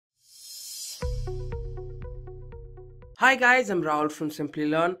Hi guys, I'm Rahul from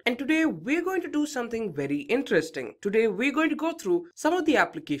Simplilearn, and today we're going to do something very interesting. Today we're going to go through some of the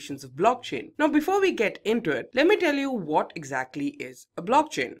applications of blockchain. Now before we get into it, let me tell you what exactly is a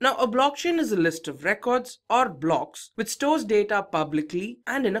blockchain. Now a blockchain is a list of records or blocks which stores data publicly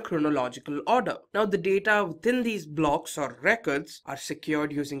and in a chronological order. Now the data within these blocks or records are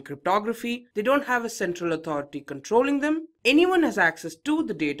secured using cryptography. They don't have a central authority controlling them. Anyone has access to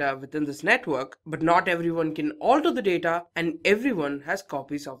the data within this network, but not everyone can alter the data and everyone has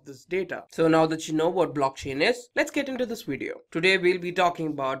copies of this data. So now that you know what blockchain is, let's get into this video. Today we'll be talking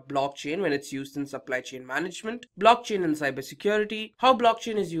about blockchain when it's used in supply chain management, blockchain in cybersecurity, how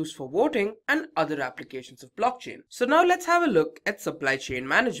blockchain is used for voting, and other applications of blockchain. So now let's have a look at supply chain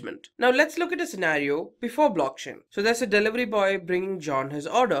management. Now let's look at a scenario before blockchain. So there's a delivery boy bringing John his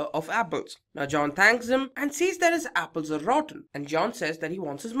order of apples. Now John thanks him and sees that his apples are rotten, and John says that he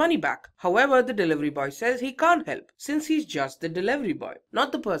wants his money back. However, the delivery boy says he can't help since he's just the delivery boy,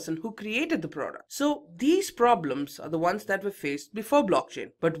 not the person who created the product. So these problems are the ones that were faced before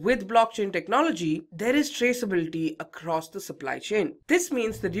blockchain. But with blockchain technology, there is traceability across the supply chain. This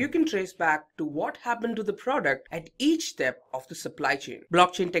means that you can trace back to what happened to the product at each step of the supply chain.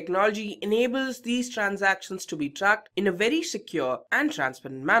 Blockchain technology enables these transactions to be tracked in a very secure and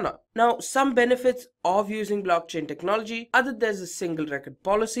transparent manner. Now, some benefits of using blockchain technology are that there's a single record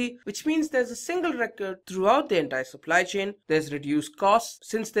policy, which means there's a single record throughout the entire supply chain. There's reduced costs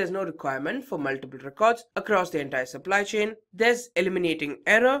since there's no requirement for multiple records across the entire supply chain. There's eliminating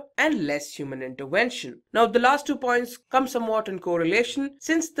error and less human intervention. Now, the last 2 points come somewhat in correlation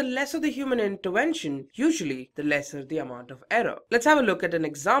since the lesser the human intervention, usually the lesser the amount of error. Let's have a look at an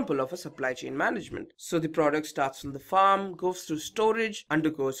example of a supply chain management. So the product starts from the farm, goes through storage,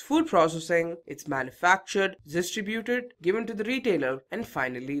 undergoes food processing, it's manufactured, distributed, given to the retailer, and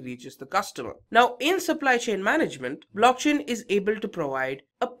finally reaches the customer. Now, in supply chain management, blockchain is able to provide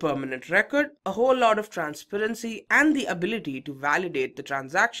a permanent record, a whole lot of transparency, and the ability to validate the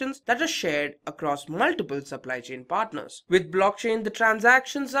transactions that are shared across multiple supply chain partners. With blockchain, the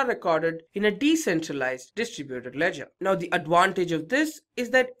transactions are recorded in a decentralized distributed ledger. Now, the advantage of this is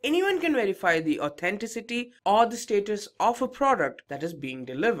that anyone can verify the authenticity or the status of a product that is being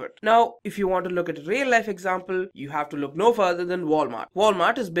delivered. Now, if you want to look at a real life example, you have to look no further than Walmart.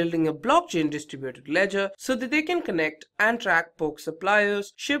 Walmart is building a blockchain distributed ledger so that they can connect and track both suppliers,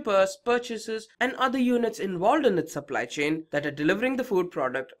 shippers, purchases, and other units involved in its supply chain that are delivering the food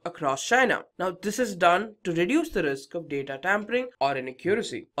product across China. Now, this is done to reduce the risk of data tampering or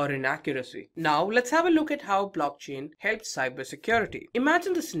inaccuracy. Now, let's have a look at how blockchain helps cybersecurity.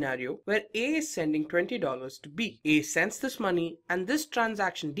 Imagine the scenario where A is sending $20 to B. A sends this money and this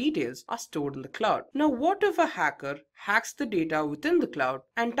transaction details are stored in the cloud. Now, what if a hacker hacks the data within the cloud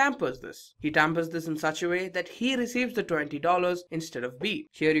and tampers this? He tampers this in such a way that he receives the $20 instead of B.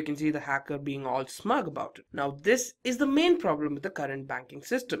 Here you can see the hacker being all smug about it. Now this is the main problem with the current banking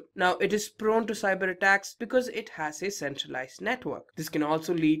system. Now it is prone to cyber attacks because it has a centralized network. This can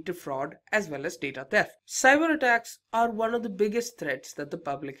also lead to fraud as well as data theft. Cyber attacks are one of the biggest threats that the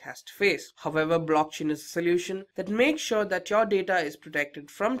public has to face. However, blockchain is a solution that makes sure that your data is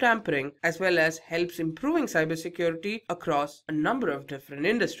protected from tampering as well as helps improving cybersecurity across a number of different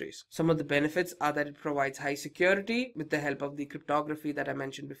industries. Some of the benefits are that it provides high security with the help of the cryptography that I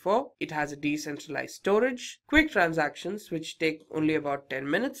mentioned before. It has a decentralized storage, quick transactions which take only about 10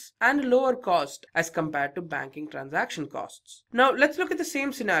 minutes, and a lower cost as compared to banking transaction costs. Now let's look at the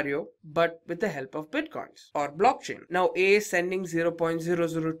same scenario but with the help of bitcoins or blockchain. Now A is sending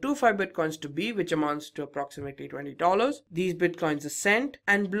 0.0025 bitcoins to B, which amounts to approximately $20. These bitcoins are sent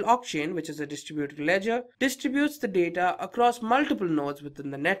and blockchain, which is a distributed ledger, distributes the data across multiple nodes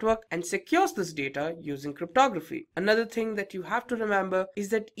within the network and secures this data using cryptography. Another thing that you have to remember is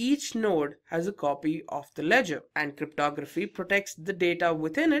that each node has a copy of the ledger and cryptography protects the data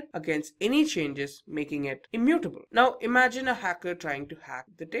within it against any changes, making it immutable. Now imagine a hacker trying to hack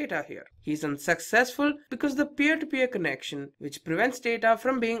the data here. He's unsuccessful because the peer-to-peer connection which prevents data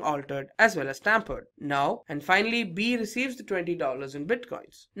from being altered as well as tampered. Now and finally B receives the $20 in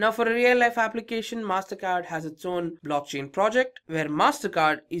bitcoins. Now for a real life application, MasterCard has its own blockchain project where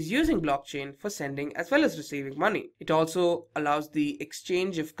MasterCard is using blockchain for sending as well as receiving money. It also allows the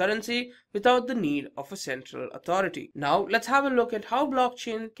exchange of currency without the need of a central authority. Now let's have a look at how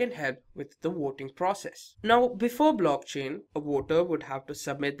blockchain can help with the voting process. Now before blockchain, a voter would have to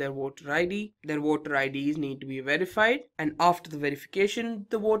submit their voter ID. Their voter IDs need to be verified, and after the verification,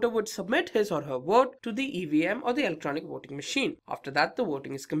 the voter would submit his or her vote to the EVM or the electronic voting machine. After that, the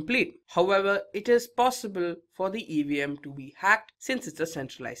voting is complete. However, it is possible for the EVM to be hacked since it's a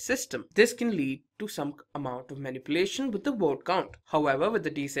centralized system. This can lead to some amount of manipulation with the vote count. However, with a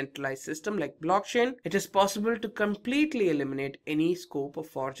decentralized system like blockchain, it is possible to completely eliminate any scope of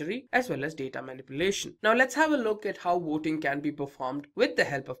forgery as well as data manipulation. Now let's have a look at how voting can be performed with the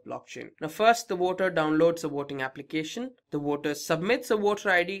help of blockchain. Now first, the voter downloads a voting application. The voter submits a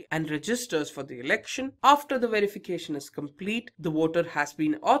voter ID and registers for the election. After the verification is complete, the voter has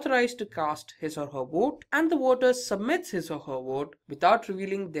been authorized to cast his or her vote, and the voter submits his or her vote without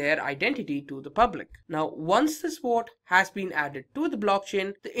revealing their identity to the public. Now, once this vote has been added to the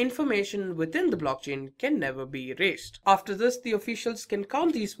blockchain, the information within the blockchain can never be erased. After this, the officials can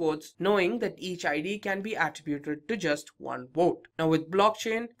count these votes, knowing that each ID can be attributed to just one vote. Now, with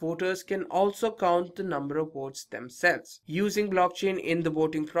blockchain, voters can also count the number of votes themselves. Using blockchain in the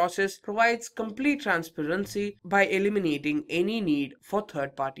voting process provides complete transparency by eliminating any need for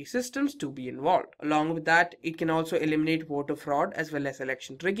third-party systems to be involved. Along with that, it can also eliminate voter fraud as well as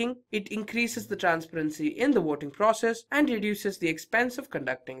election rigging. It increases the transparency in the voting process and reduces the expense of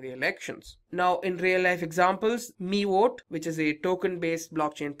conducting the elections. Now, in real-life examples, MeVote, which is a token-based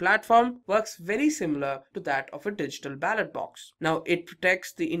blockchain platform, works very similar to that of a digital ballot box. Now, it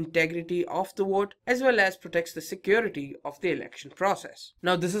protects the integrity of the vote as well as protects the security of the election process.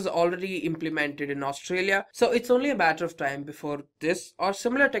 Now, this is already implemented in Australia, so it's only a matter of time before this or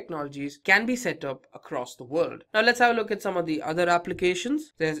similar technologies can be set up across the world. Now, let's have a look at some of the other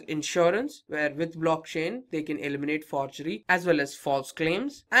applications. There's insurance, where with blockchain, they can eliminate forgery as well as false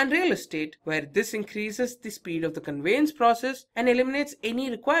claims, and real estate, where this increases the speed of the conveyance process and eliminates any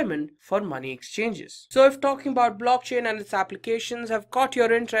requirement for money exchanges. So if talking about blockchain and its applications have caught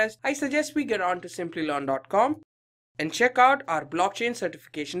your interest, I suggest we get on to Simplilearn.com and check out our blockchain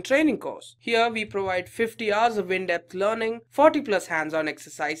certification training course. Here we provide 50 hours of in-depth learning, 40 plus hands-on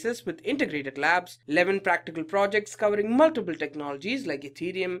exercises with integrated labs, 11 practical projects covering multiple technologies like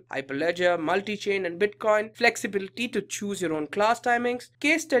Ethereum, Hyperledger, multi-chain and Bitcoin, flexibility to choose your own class timings,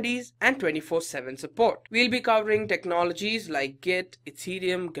 case studies and 24/7 support. We'll be covering technologies like Git,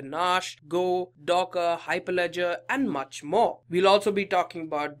 Ethereum, Ganache, Go, Docker, Hyperledger and much more. We'll also be talking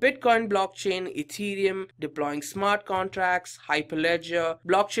about Bitcoin blockchain, Ethereum, deploying smart contracts, Hyperledger,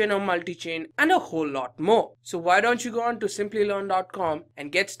 blockchain or multi-chain, and a whole lot more. So why don't you go on to Simplilearn.com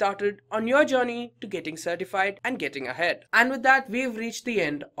and get started on your journey to getting certified and getting ahead. And with that, we've reached the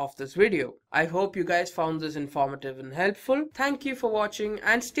end of this video. I hope you guys found this informative and helpful. Thank you for watching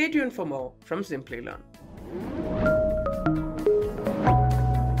and stay tuned for more from Simplilearn.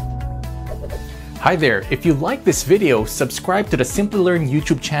 Hi there, if you like this video, subscribe to the Simplilearn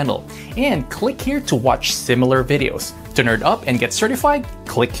YouTube channel and click here to watch similar videos. To nerd up and get certified,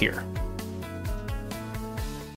 click here.